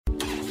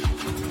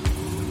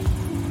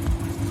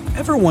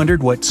Ever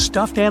wondered what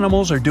stuffed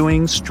animals are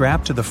doing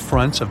strapped to the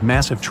fronts of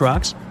massive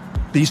trucks?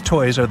 These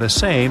toys are the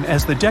same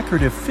as the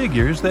decorative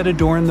figures that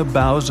adorn the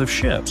bows of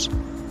ships.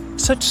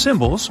 Such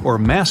symbols, or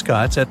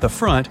mascots at the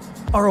front,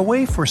 are a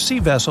way for sea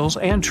vessels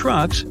and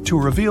trucks to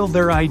reveal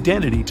their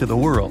identity to the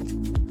world.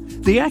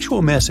 The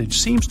actual message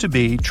seems to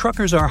be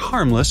truckers are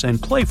harmless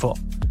and playful.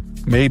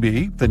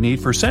 Maybe the need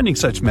for sending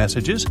such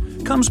messages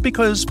comes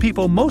because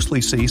people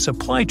mostly see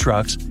supply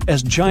trucks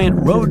as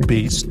giant road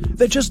beasts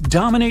that just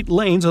dominate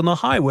lanes on the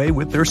highway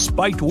with their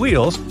spiked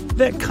wheels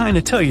that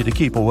kinda tell you to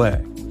keep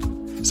away.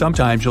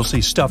 Sometimes you'll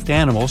see stuffed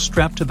animals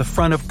strapped to the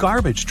front of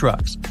garbage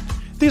trucks.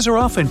 These are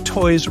often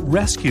toys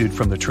rescued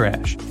from the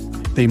trash.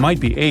 They might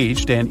be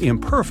aged and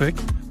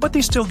imperfect, but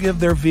they still give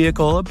their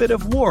vehicle a bit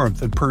of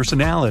warmth and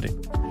personality.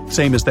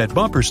 Same as that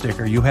bumper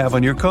sticker you have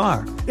on your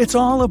car. It's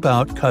all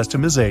about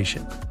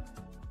customization.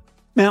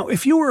 Now,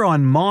 if you were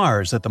on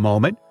Mars at the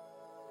moment,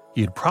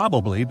 you'd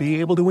probably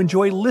be able to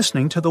enjoy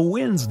listening to the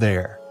winds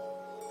there.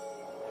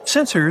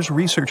 Sensors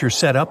researchers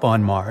set up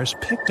on Mars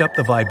picked up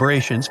the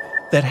vibrations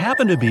that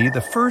happen to be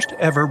the first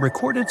ever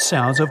recorded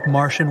sounds of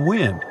Martian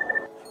wind.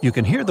 You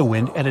can hear the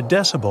wind at a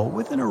decibel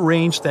within a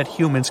range that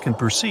humans can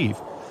perceive,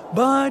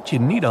 but you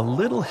need a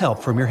little help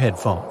from your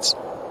headphones.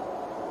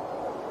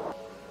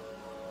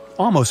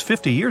 Almost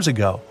 50 years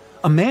ago,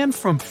 a man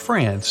from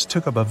France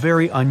took up a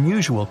very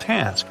unusual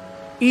task,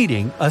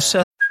 eating a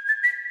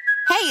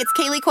Hey, it's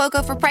Kaylee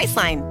Cuoco for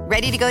Priceline.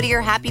 Ready to go to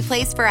your happy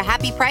place for a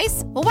happy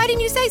price? Well, why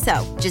didn't you say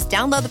so? Just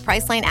download the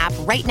Priceline app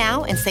right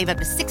now and save up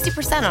to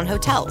 60% on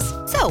hotels.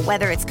 So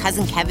whether it's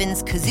Cousin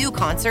Kevin's Kazoo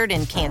Concert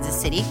in Kansas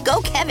City,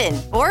 go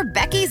Kevin, or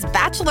Becky's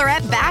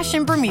Bachelorette Bash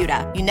in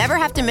Bermuda, you never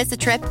have to miss a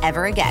trip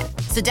ever again.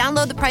 So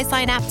download the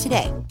Priceline app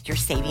today. Your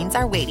savings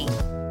are waiting.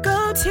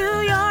 Go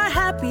to your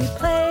happy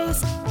place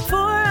for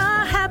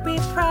a happy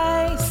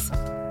price.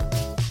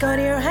 Go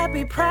to your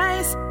happy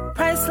price,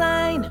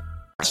 Priceline.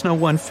 Cessna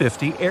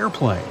 150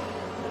 airplane.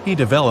 He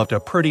developed a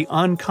pretty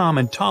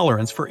uncommon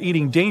tolerance for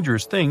eating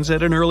dangerous things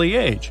at an early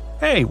age.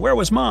 Hey, where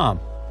was Mom?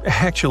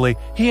 Actually,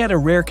 he had a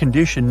rare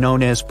condition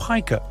known as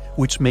pica,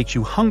 which makes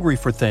you hungry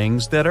for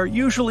things that are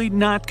usually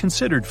not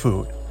considered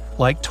food,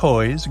 like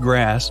toys,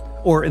 grass,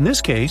 or in this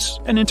case,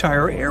 an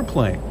entire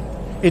airplane.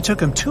 It took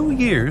him 2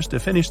 years to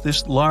finish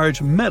this large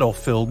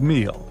metal-filled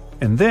meal,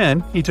 and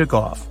then he took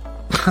off.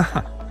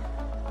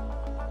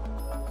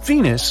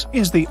 Venus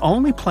is the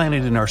only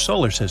planet in our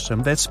solar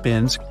system that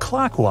spins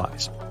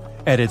clockwise.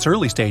 At its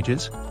early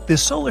stages,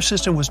 this solar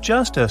system was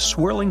just a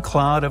swirling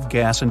cloud of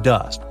gas and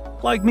dust,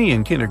 like me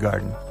in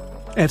kindergarten.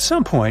 At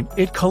some point,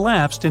 it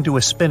collapsed into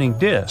a spinning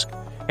disk,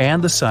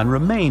 and the Sun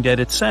remained at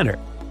its center.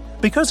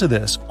 Because of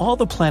this, all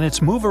the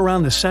planets move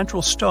around the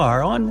central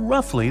star on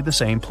roughly the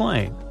same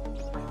plane.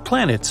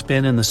 Planets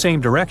spin in the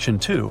same direction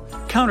too,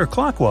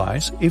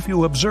 counterclockwise if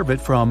you observe it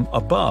from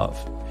above.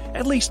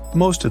 At least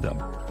most of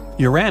them.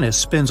 Uranus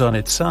spins on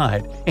its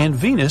side, and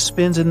Venus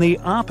spins in the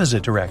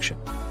opposite direction.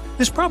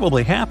 This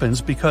probably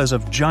happens because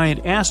of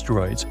giant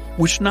asteroids,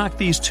 which knocked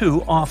these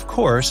two off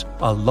course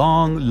a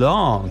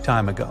long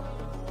time ago.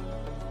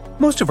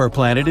 Most of our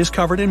planet is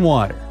covered in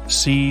water,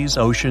 seas,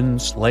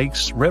 oceans,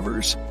 lakes,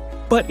 rivers.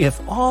 But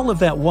if all of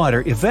that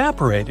water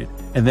evaporated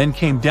and then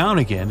came down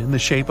again in the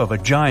shape of a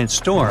giant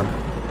storm,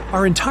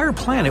 our entire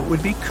planet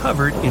would be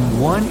covered in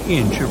 1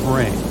 inch of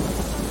rain.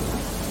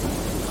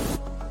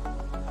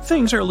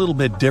 Things are a little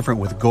bit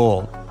different with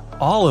gold.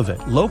 All of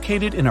it,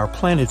 located in our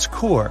planet's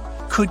core,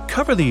 could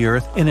cover the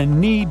Earth in a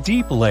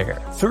knee-deep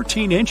layer,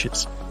 13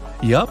 inches.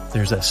 Yup,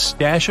 there's a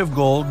stash of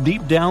gold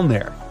deep down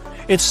there.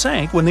 It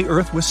sank when the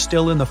Earth was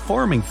still in the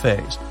forming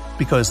phase,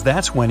 because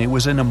that's when it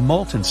was in a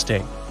molten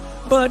state.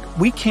 But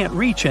we can't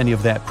reach any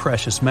of that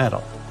precious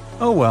metal.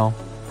 Oh well.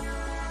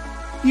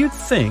 You'd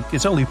think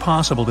it's only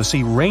possible to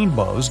see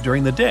rainbows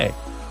during the day,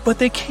 but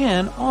they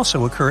can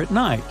also occur at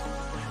night.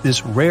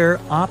 This rare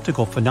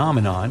optical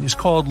phenomenon is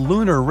called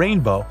lunar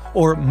rainbow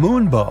or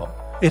moonbow.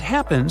 It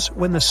happens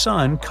when the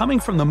sun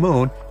coming from the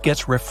moon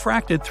gets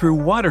refracted through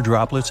water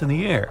droplets in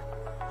the air.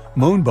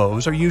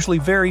 Moonbows are usually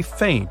very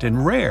faint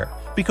and rare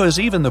because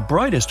even the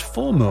brightest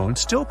full moon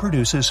still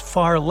produces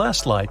far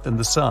less light than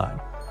the sun.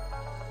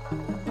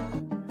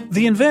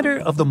 The inventor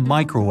of the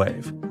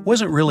microwave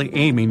wasn't really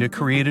aiming to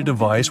create a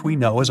device we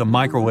know as a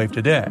microwave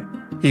today.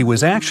 He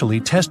was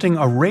actually testing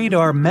a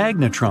radar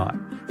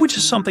magnetron, which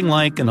is something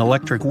like an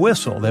electric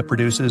whistle that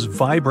produces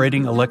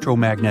vibrating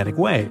electromagnetic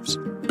waves.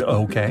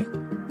 Okay.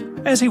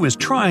 As he was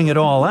trying it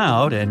all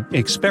out and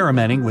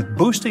experimenting with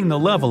boosting the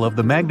level of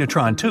the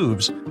magnetron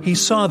tubes, he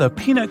saw the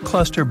peanut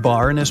cluster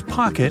bar in his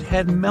pocket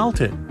had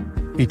melted.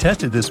 He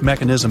tested this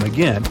mechanism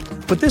again,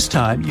 but this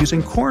time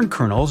using corn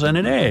kernels and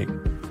an egg.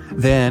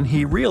 Then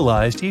he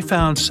realized he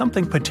found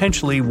something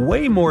potentially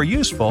way more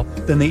useful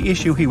than the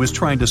issue he was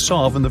trying to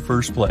solve in the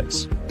first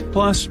place.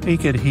 Plus, he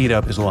could heat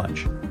up his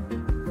lunch.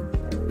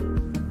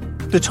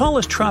 The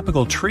tallest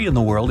tropical tree in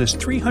the world is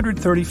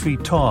 330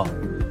 feet tall,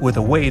 with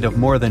a weight of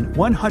more than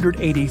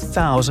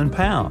 180,000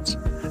 pounds.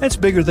 That's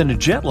bigger than a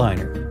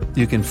jetliner.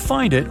 You can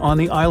find it on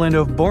the island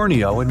of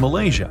Borneo in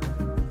Malaysia.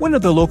 One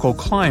of the local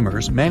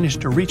climbers managed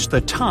to reach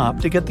the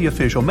top to get the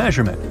official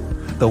measurement.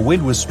 The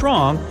wind was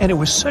strong and it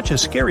was such a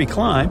scary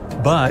climb,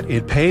 but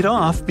it paid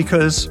off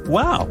because,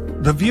 wow,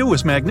 the view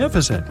was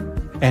magnificent.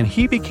 And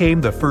he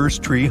became the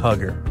first tree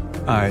hugger,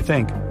 I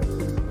think.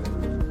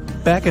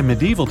 Back in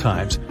medieval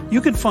times,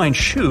 you could find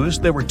shoes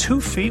that were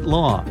 2 feet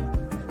long.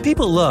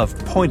 People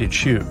loved pointed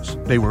shoes.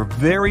 They were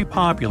very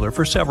popular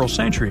for several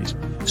centuries,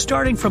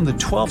 starting from the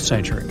 12th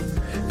century.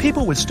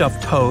 People would stuff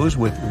toes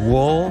with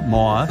wool,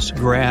 moss,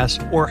 grass,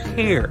 or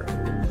hair.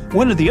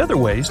 One of the other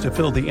ways to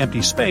fill the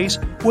empty space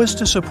was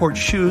to support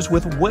shoes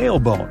with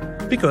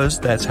whalebone, because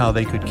that's how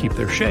they could keep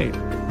their shape.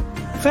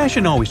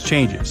 Fashion always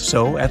changes,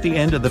 so at the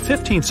end of the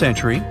 15th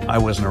century, I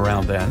wasn't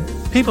around then,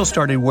 people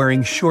started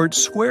wearing short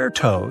square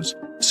toes,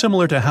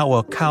 similar to how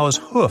a cow's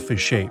hoof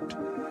is shaped.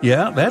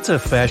 Yeah, that's a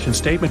fashion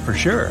statement for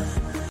sure.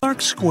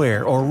 Dark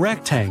square or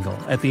rectangle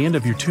at the end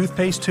of your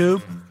toothpaste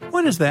tube?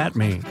 What does that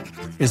mean?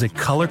 Is it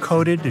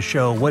color-coded to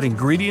show what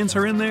ingredients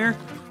are in there?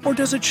 Or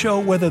does it show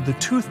whether the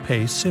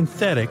toothpaste is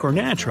synthetic or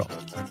natural?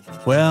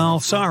 Well,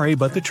 sorry,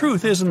 but the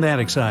truth isn't that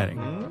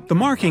exciting. The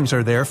markings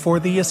are there for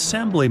the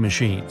assembly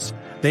machines.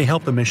 They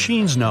help the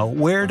machines know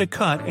where to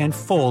cut and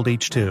fold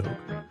each tube.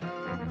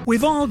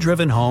 We've all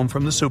driven home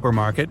from the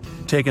supermarket,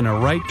 taken a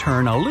right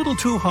turn a little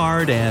too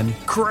hard, and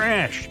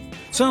crash!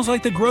 Sounds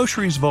like the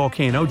groceries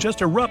volcano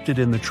just erupted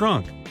in the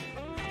trunk.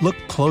 Look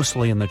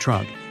closely in the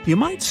trunk. You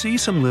might see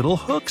some little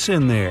hooks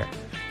in there.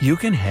 You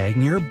can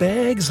hang your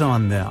bags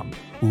on them.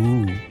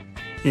 Ooh.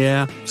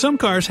 Yeah, some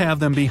cars have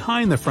them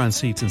behind the front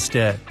seats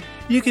instead.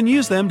 You can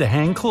use them to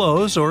hang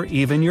clothes or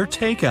even your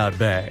takeout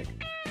bag.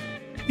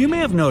 You may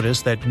have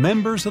noticed that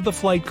members of the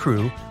flight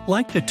crew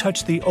like to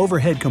touch the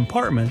overhead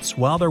compartments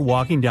while they're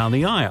walking down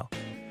the aisle.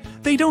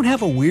 They don't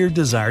have a weird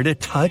desire to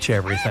touch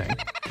everything.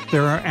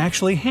 There are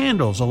actually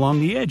handles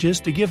along the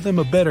edges to give them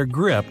a better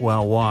grip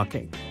while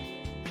walking.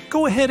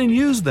 Go ahead and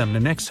use them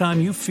the next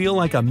time you feel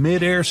like a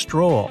mid-air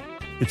stroll.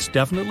 It's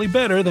definitely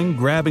better than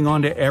grabbing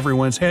onto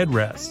everyone's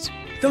headrests.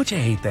 Don't you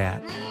hate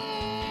that?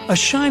 A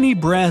shiny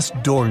brass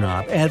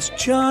doorknob adds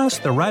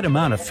just the right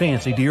amount of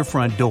fancy to your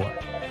front door.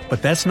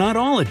 But that's not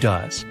all it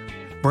does.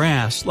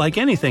 Brass, like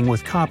anything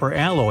with copper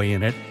alloy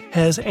in it,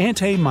 has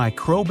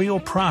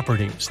antimicrobial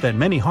properties that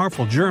many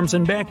harmful germs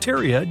and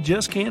bacteria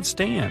just can't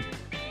stand.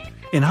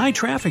 In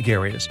high-traffic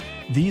areas,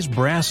 these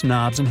brass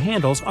knobs and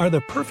handles are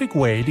the perfect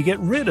way to get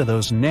rid of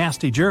those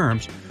nasty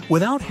germs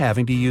without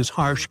having to use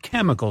harsh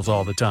chemicals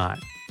all the time.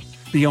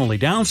 The only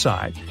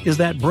downside is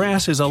that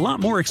brass is a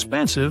lot more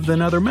expensive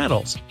than other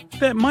metals.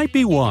 That might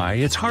be why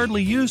it's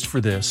hardly used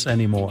for this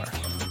anymore.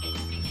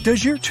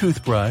 Does your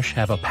toothbrush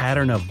have a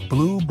pattern of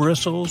blue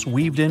bristles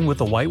weaved in with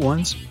the white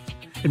ones?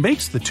 It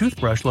makes the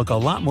toothbrush look a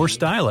lot more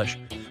stylish,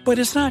 but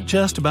it's not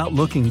just about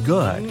looking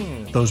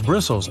good. Those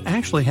bristles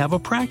actually have a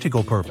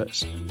practical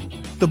purpose.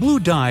 The blue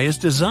dye is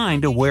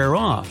designed to wear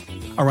off,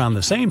 around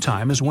the same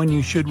time as when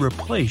you should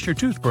replace your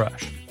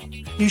toothbrush.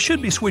 You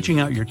should be switching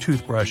out your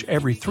toothbrush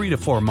every 3 to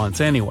 4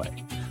 months anyway,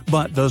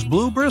 but those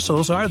blue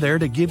bristles are there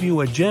to give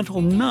you a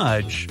gentle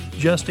nudge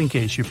just in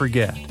case you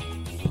forget.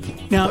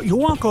 Now, you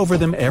walk over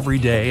them every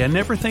day and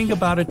never think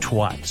about it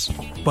twice.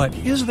 But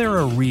is there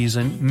a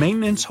reason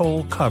maintenance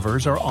hole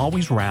covers are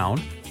always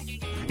round?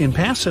 In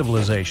past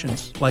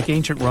civilizations, like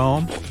ancient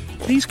Rome,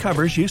 these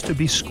covers used to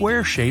be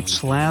square-shaped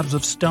slabs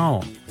of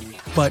stone.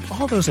 But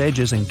all those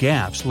edges and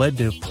gaps led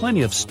to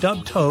plenty of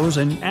stubbed toes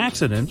and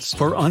accidents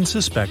for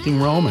unsuspecting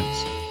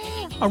Romans.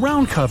 A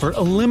round cover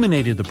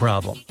eliminated the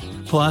problem.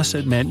 Plus,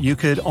 it meant you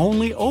could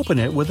only open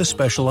it with a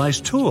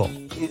specialized tool.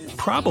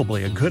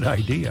 Probably a good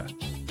idea.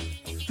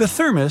 The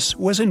thermos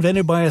was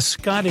invented by a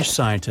Scottish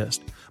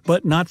scientist,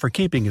 but not for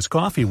keeping his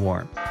coffee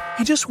warm.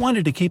 He just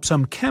wanted to keep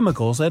some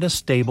chemicals at a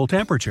stable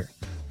temperature.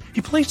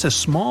 He placed a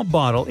small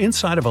bottle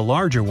inside of a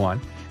larger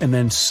one and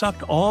then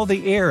sucked all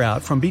the air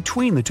out from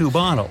between the two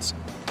bottles.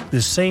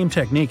 This same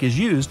technique is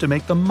used to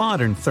make the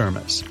modern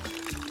thermos.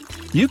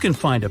 You can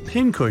find a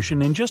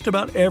pincushion in just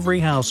about every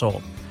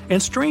household,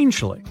 and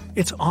strangely,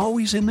 it's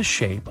always in the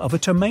shape of a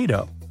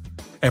tomato.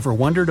 Ever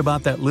wondered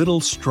about that little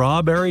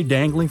strawberry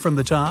dangling from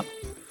the top?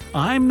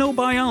 I'm no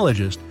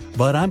biologist,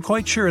 but I'm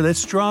quite sure that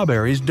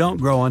strawberries don't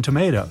grow on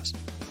tomatoes.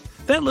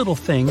 That little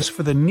thing's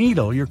for the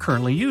needle you're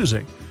currently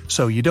using,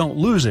 so you don't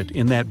lose it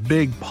in that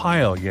big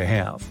pile you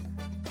have.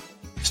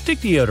 Stick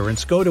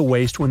deodorants go to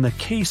waste when the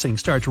casing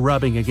starts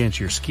rubbing against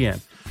your skin,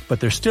 but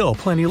there's still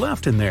plenty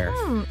left in there.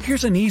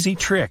 Here's an easy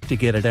trick to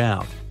get it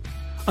out.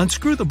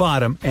 Unscrew the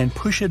bottom and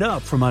push it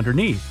up from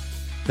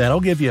underneath. That'll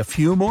give you a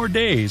few more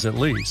days at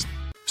least.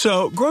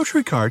 So,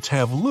 grocery carts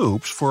have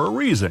loops for a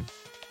reason.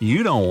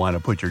 You don't want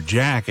to put your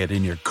jacket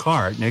in your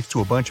cart next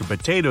to a bunch of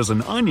potatoes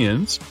and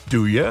onions,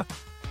 do you?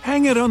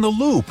 Hang it on the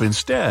loop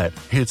instead.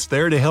 It's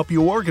there to help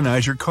you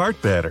organize your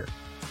cart better.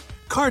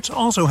 Carts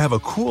also have a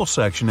cool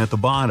section at the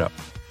bottom.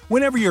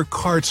 Whenever your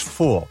cart's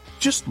full,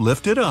 just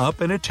lift it up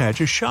and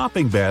attach a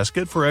shopping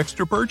basket for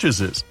extra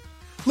purchases.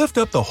 Lift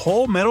up the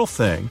whole metal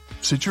thing,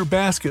 sit your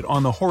basket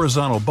on the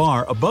horizontal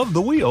bar above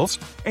the wheels,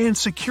 and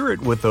secure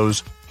it with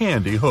those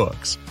handy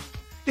hooks.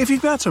 If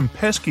you've got some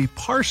pesky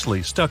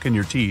parsley stuck in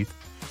your teeth,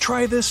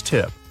 Try this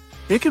tip.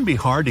 It can be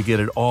hard to get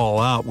it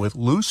all out with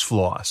loose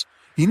floss.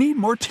 You need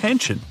more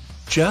tension.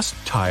 Just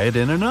tie it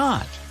in a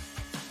knot.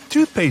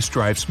 Toothpaste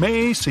stripes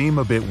may seem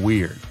a bit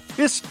weird.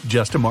 It's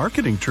just a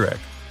marketing trick.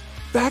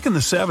 Back in the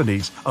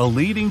 70s, a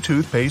leading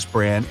toothpaste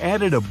brand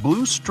added a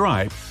blue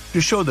stripe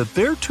to show that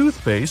their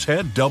toothpaste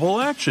had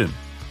double action.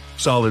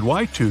 Solid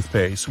white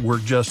toothpaste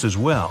worked just as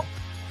well.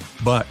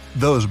 But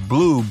those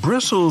blue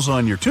bristles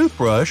on your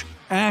toothbrush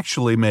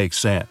actually make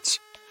sense.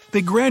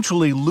 They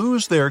gradually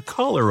lose their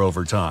color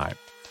over time.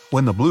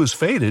 When the blues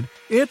faded,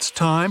 it's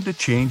time to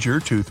change your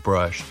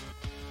toothbrush.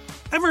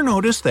 Ever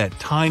notice that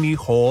tiny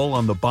hole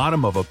on the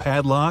bottom of a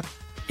padlock?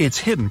 Its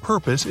hidden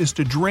purpose is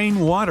to drain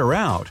water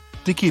out,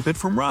 to keep it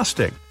from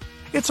rusting.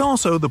 It's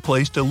also the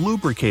place to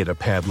lubricate a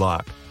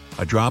padlock.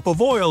 A drop of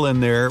oil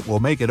in there will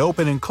make it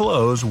open and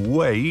close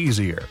way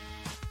easier.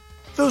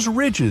 Those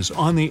ridges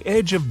on the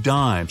edge of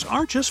dimes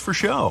aren't just for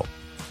show.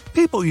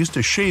 People used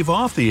to shave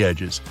off the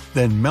edges,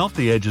 then melt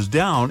the edges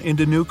down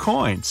into new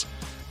coins.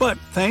 But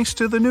thanks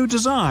to the new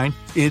design,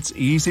 it's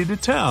easy to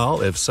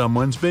tell if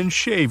someone's been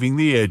shaving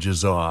the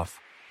edges off.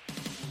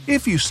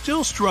 If you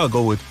still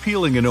struggle with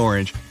peeling an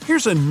orange,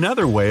 here's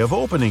another way of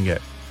opening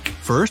it.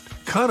 First,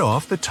 cut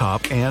off the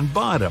top and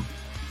bottom.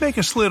 Make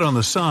a slit on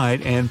the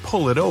side and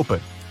pull it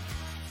open.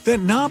 That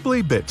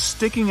knobbly bit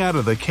sticking out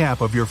of the cap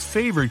of your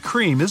favorite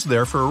cream is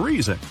there for a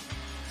reason.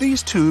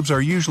 These tubes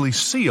are usually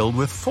sealed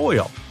with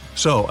foil,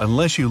 so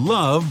unless you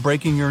love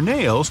breaking your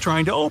nails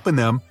trying to open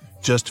them,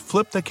 just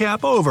flip the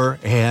cap over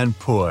and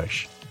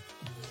push.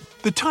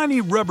 The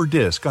tiny rubber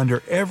disc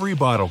under every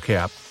bottle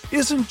cap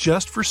isn't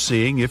just for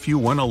seeing if you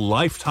want a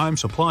lifetime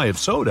supply of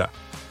soda.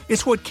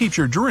 It's what keeps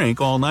your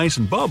drink all nice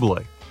and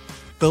bubbly.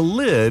 The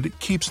lid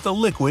keeps the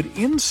liquid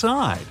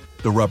inside.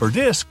 The rubber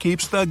disc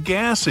keeps the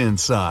gas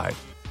inside.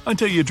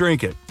 Until you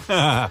drink it.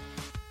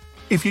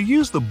 If you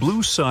use the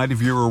blue side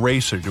of your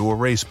eraser to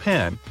erase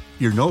pen,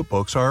 your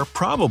notebooks are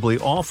probably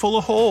all full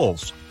of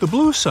holes. The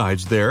blue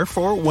side's there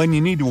for when you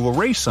need to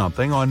erase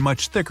something on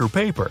much thicker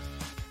paper.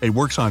 It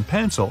works on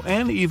pencil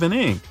and even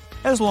ink,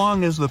 as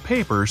long as the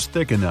paper's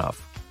thick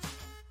enough.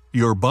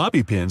 Your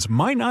bobby pins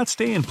might not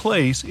stay in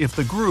place if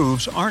the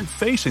grooves aren't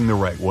facing the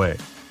right way.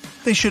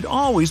 They should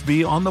always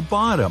be on the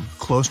bottom,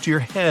 close to your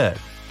head.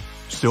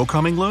 Still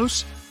coming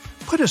loose?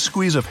 Put a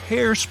squeeze of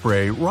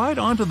hairspray right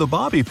onto the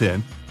bobby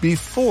pin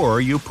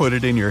before you put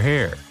it in your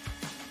hair.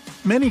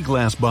 Many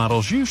glass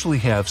bottles usually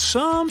have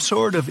some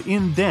sort of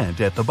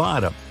indent at the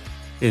bottom.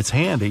 It's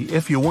handy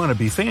if you want to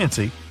be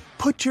fancy.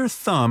 Put your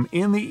thumb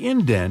in the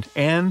indent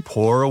and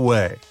pour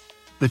away.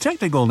 The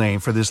technical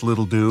name for this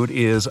little dude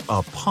is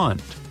a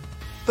punt.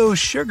 Those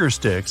sugar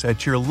sticks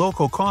at your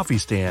local coffee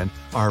stand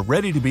are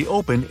ready to be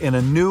opened in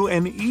a new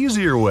and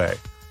easier way.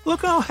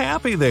 Look how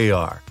happy they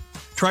are.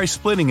 Try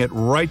splitting it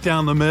right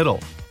down the middle.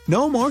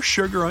 No more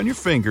sugar on your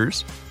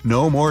fingers,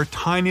 no more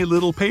tiny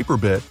little paper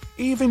bit,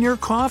 even your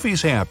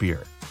coffee's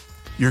happier.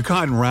 Your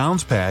Cotton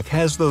Rounds pack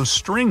has those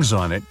strings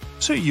on it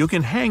so you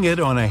can hang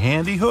it on a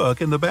handy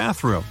hook in the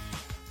bathroom.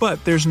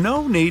 But there's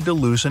no need to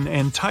loosen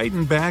and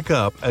tighten back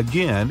up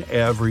again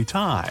every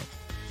time.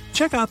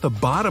 Check out the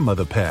bottom of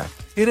the pack.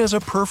 It has a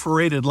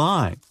perforated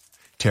line.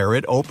 Tear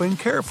it open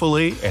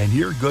carefully and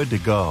you're good to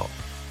go.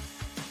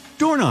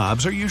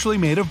 Doorknobs are usually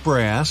made of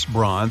brass,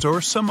 bronze, or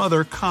some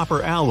other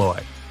copper alloy.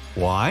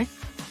 Why?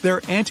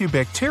 They're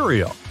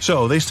antibacterial,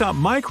 so they stop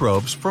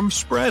microbes from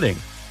spreading.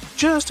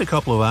 Just a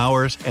couple of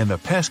hours and the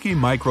pesky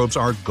microbes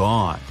are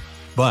gone.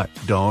 But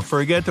don't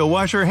forget to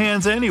wash your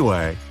hands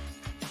anyway.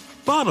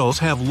 Bottles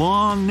have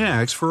long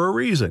necks for a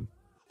reason.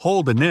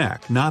 Hold the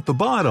neck, not the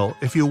bottle,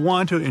 if you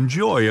want to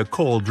enjoy a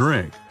cold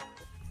drink.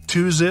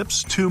 2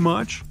 zips too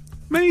much?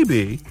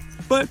 Maybe.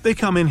 But they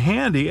come in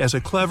handy as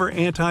a clever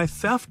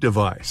anti-theft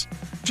device.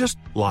 Just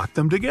lock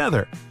them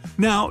together.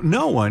 Now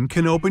no one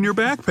can open your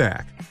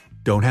backpack.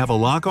 Don't have a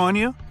lock on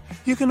you?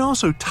 You can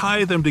also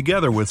tie them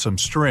together with some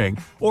string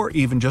or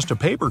even just a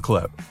paper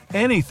clip.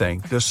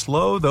 Anything to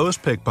slow those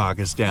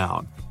pickpockets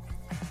down.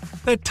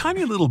 That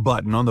tiny little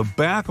button on the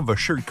back of a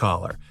shirt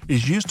collar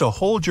is used to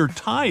hold your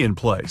tie in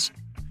place.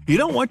 You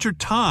don't want your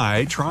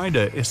tie trying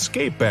to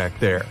escape back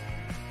there.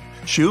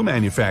 Shoe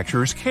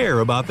manufacturers care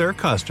about their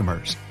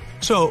customers.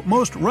 So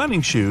most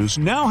running shoes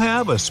now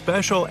have a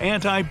special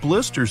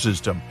anti-blister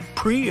system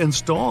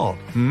pre-installed.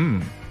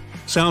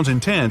 Sounds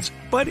intense,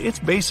 but it's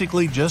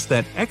basically just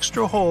that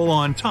extra hole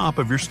on top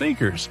of your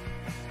sneakers.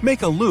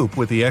 Make a loop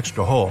with the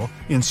extra hole,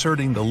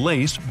 inserting the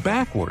lace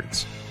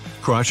backwards.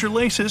 Cross your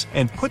laces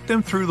and put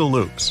them through the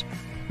loops.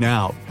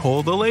 Now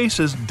pull the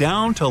laces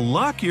down to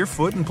lock your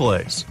foot in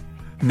place.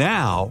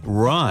 Now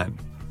run.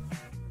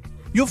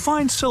 You'll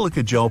find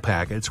silica gel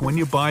packets when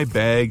you buy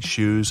bags,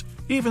 shoes,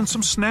 even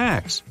some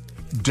snacks.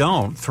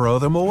 Don't throw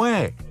them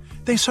away.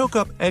 They soak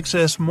up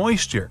excess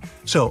moisture,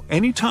 so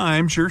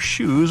anytime your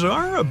shoes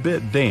are a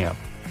bit damp,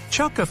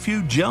 chuck a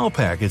few gel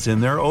packets in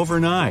there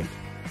overnight.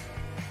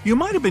 You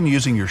might have been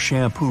using your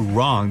shampoo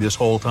wrong this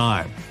whole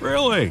time.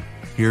 Really?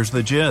 Here's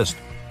the gist.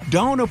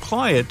 Don't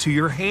apply it to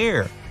your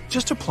hair.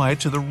 Just apply it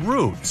to the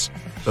roots.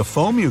 The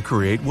foam you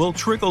create will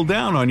trickle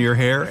down on your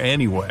hair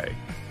anyway.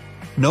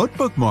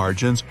 Notebook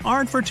margins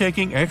aren't for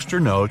taking extra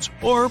notes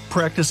or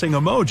practicing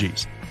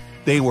emojis.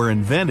 They were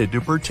invented to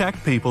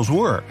protect people's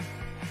work.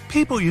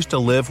 People used to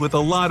live with a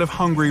lot of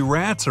hungry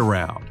rats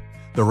around.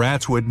 The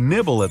rats would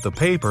nibble at the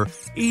paper,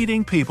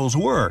 eating people's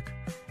work.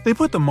 They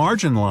put the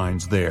margin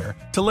lines there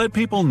to let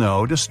people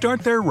know to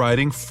start their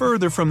writing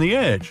further from the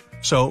edge,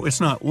 so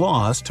it's not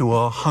lost to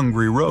a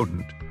hungry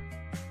rodent.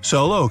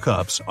 Solo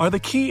cups are the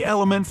key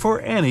element for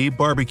any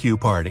barbecue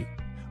party.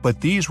 But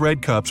these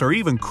red cups are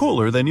even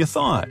cooler than you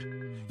thought.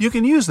 You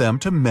can use them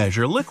to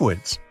measure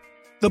liquids.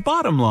 The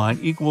bottom line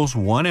equals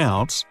 1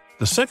 ounce,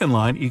 the second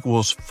line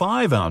equals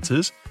 5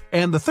 ounces,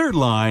 and the third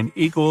line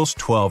equals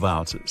 12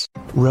 ounces.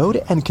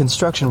 Road and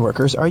construction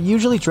workers are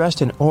usually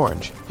dressed in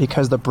orange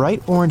because the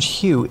bright orange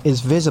hue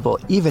is visible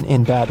even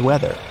in bad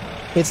weather.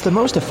 It's the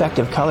most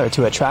effective color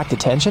to attract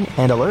attention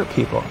and alert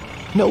people.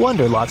 No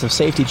wonder lots of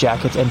safety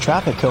jackets and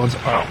traffic cones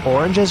are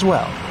orange as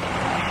well.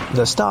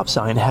 The stop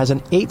sign has an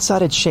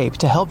 8-sided shape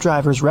to help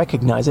drivers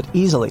recognize it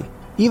easily,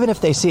 even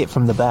if they see it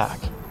from the back.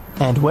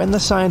 And when the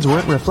signs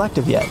weren't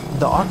reflective yet,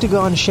 the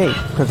octagon shape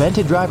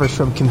prevented drivers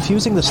from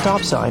confusing the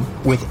stop sign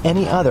with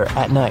any other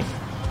at night.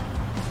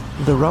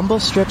 The rumble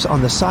strips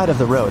on the side of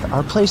the road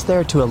are placed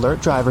there to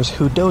alert drivers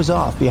who doze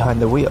off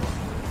behind the wheel.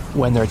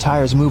 When their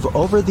tires move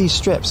over these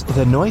strips,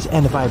 the noise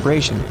and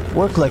vibration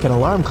work like an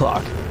alarm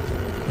clock.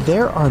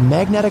 There are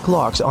magnetic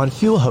locks on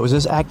fuel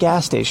hoses at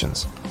gas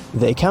stations.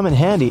 They come in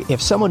handy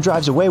if someone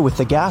drives away with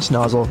the gas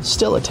nozzle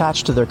still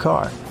attached to their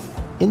car.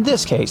 In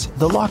this case,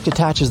 the lock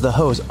detaches the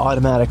hose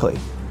automatically.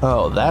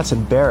 Oh, that's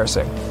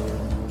embarrassing.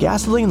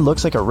 Gasoline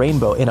looks like a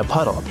rainbow in a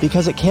puddle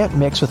because it can't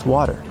mix with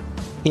water.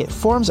 It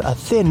forms a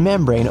thin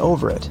membrane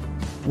over it.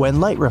 When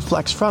light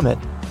reflects from it,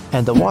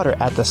 and the water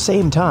at the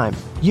same time,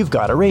 you've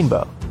got a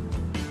rainbow.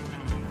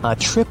 A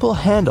triple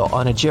handle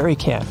on a jerry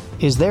can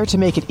is there to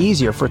make it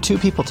easier for 2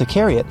 people to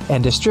carry it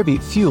and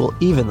distribute fuel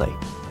evenly.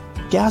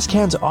 Gas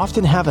cans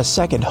often have a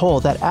second hole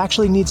that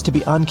actually needs to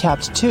be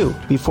uncapped too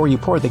before you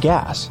pour the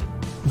gas.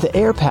 The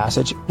air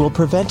passage will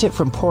prevent it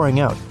from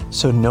pouring out,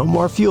 so no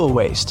more fuel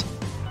waste.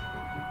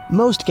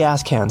 Most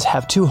gas cans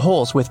have 2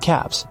 holes with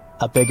caps,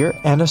 a bigger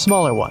and a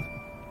smaller one.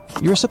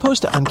 You're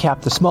supposed to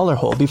uncap the smaller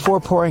hole before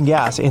pouring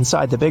gas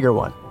inside the bigger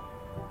one.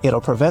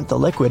 It'll prevent the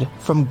liquid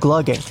from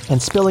glugging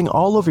and spilling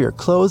all over your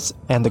clothes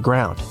and the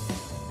ground.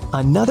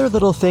 Another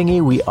little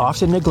thingy we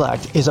often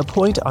neglect is a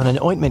point on an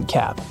ointment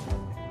cap.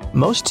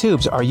 Most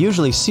tubes are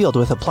usually sealed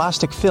with a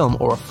plastic film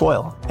or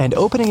foil, and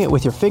opening it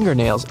with your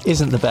fingernails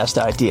isn't the best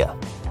idea.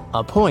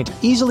 A point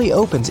easily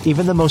opens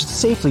even the most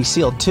safely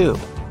sealed tube.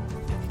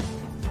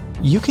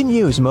 You can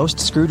use most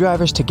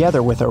screwdrivers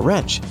together with a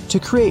wrench to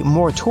create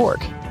more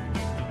torque.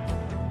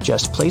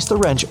 Just place the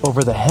wrench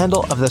over the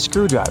handle of the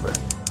screwdriver.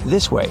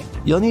 This way,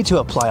 you'll need to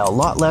apply a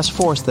lot less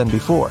force than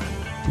before.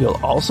 You'll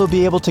also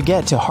be able to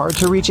get to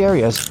hard-to-reach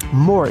areas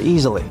more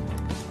easily.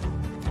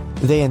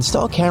 They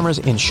install cameras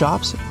in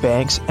shops,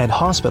 banks, and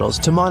hospitals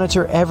to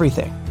monitor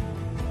everything.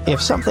 If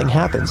something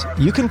happens,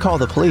 you can call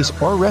the police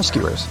or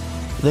rescuers.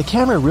 The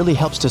camera really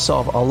helps to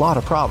solve a lot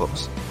of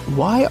problems.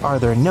 Why are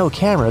there no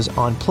cameras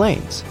on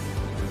planes?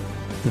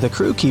 The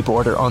crew keep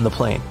order on the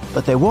plane,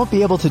 but they won't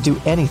be able to do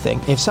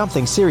anything if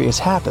something serious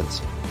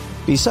happens.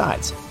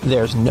 Besides,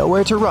 there's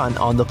nowhere to run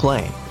on the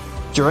plane.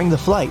 During the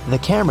flight, the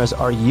cameras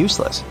are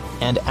useless,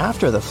 and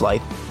after the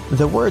flight,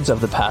 the words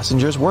of the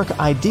passengers work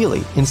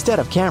ideally instead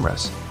of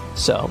cameras.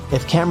 So,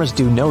 if cameras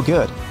do no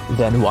good,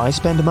 then why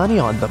spend money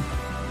on them?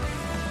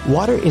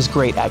 Water is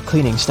great at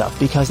cleaning stuff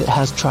because it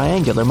has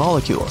triangular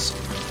molecules.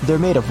 They're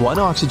made of 1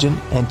 oxygen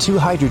and 2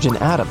 hydrogen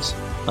atoms.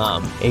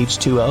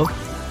 H2O.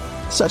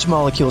 Such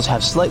molecules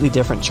have slightly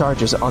different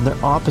charges on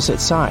their opposite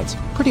sides,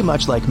 pretty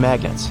much like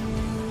magnets.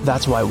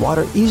 That's why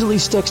water easily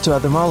sticks to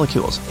other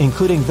molecules,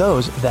 including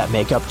those that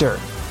make up dirt.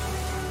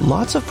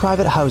 Lots of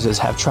private houses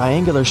have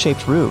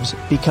triangular-shaped roofs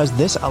because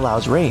this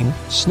allows rain,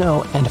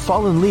 snow, and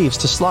fallen leaves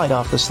to slide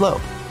off the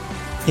slope.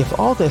 If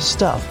all this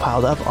stuff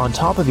piled up on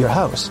top of your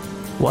house,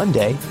 one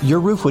day your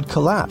roof would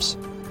collapse.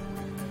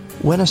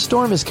 When a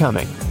storm is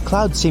coming,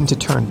 clouds seem to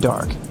turn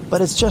dark, but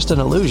it's just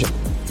an illusion.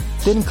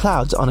 Thin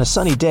clouds on a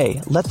sunny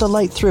day let the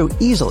light through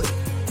easily.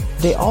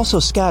 They also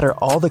scatter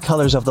all the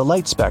colors of the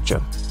light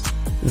spectrum.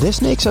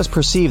 This makes us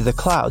perceive the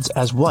clouds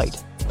as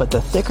white, but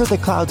the thicker the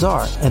clouds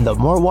are and the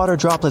more water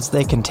droplets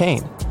they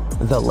contain,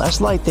 the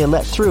less light they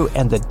let through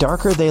and the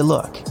darker they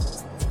look.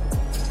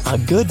 A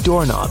good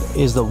doorknob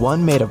is the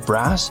one made of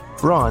brass,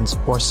 bronze,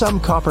 or some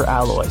copper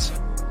alloys.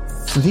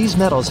 These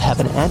metals have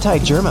an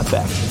anti-germ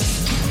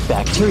effect.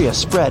 Bacteria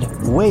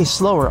spread way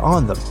slower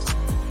on them.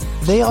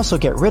 They also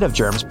get rid of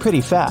germs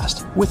pretty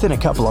fast, within a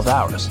couple of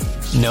hours.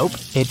 Nope,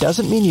 it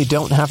doesn't mean you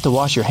don't have to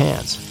wash your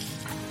hands.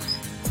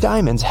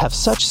 Diamonds have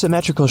such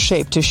symmetrical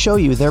shape to show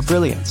you their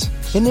brilliance.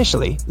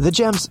 Initially, the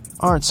gems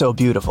aren't so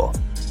beautiful.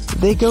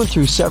 They go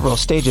through several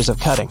stages of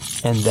cutting,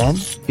 and then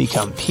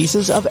become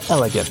pieces of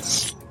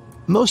elegance.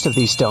 Most of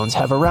these stones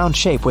have a round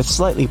shape with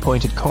slightly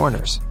pointed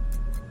corners.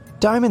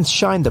 Diamonds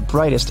shine the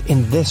brightest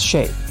in this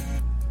shape.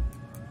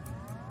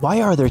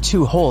 Why are there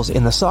 2 holes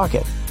in the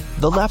socket?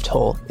 The left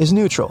hole is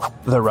neutral,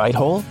 the right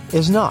hole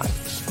is not.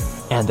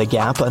 and the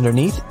gap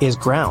underneath is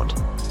ground.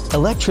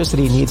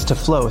 Electricity needs to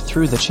flow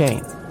through the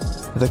chain.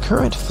 The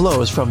current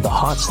flows from the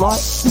hot slot,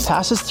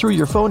 passes through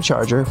your phone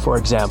charger, for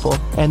example,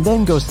 and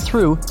then goes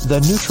through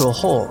the neutral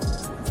hole.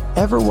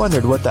 Ever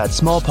wondered what that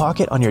small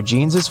pocket on your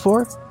jeans is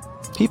for?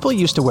 People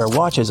used to wear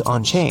watches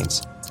on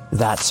chains.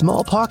 That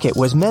small pocket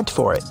was meant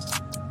for it.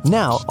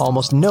 Now,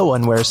 almost no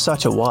one wears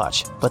such a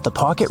watch, but the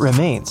pocket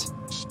remains.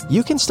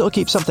 You can still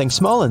keep something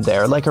small in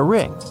there, like a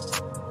ring.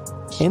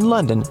 In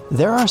London,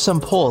 there are some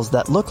poles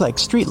that look like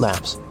street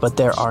lamps, but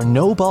there are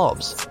no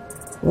bulbs.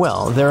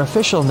 Well, their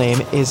official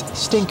name is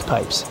stink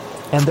pipes,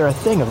 and they're a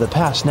thing of the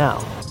past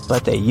now,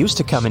 but they used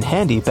to come in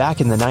handy back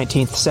in the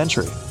 19th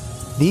century.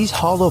 These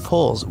hollow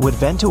poles would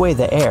vent away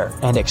the air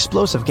and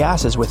explosive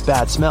gases with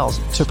bad smells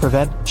to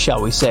prevent,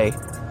 shall we say,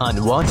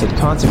 unwanted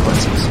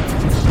consequences.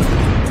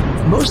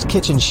 Most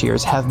kitchen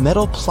shears have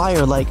metal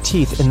plier-like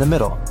teeth in the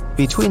middle,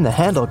 between the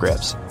handle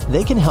grips.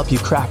 They can help you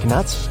crack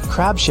nuts,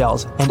 crab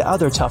shells, and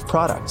other tough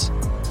products.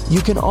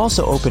 You can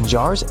also open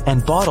jars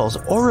and bottles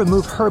or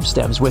remove herb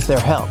stems with their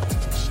help.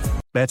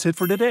 That's it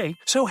for today.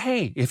 So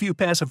hey, if you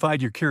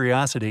pacified your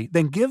curiosity,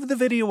 then give the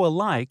video a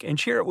like and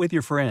share it with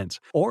your friends.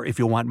 Or if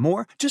you want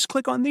more, just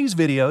click on these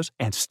videos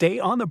and stay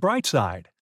on the bright side.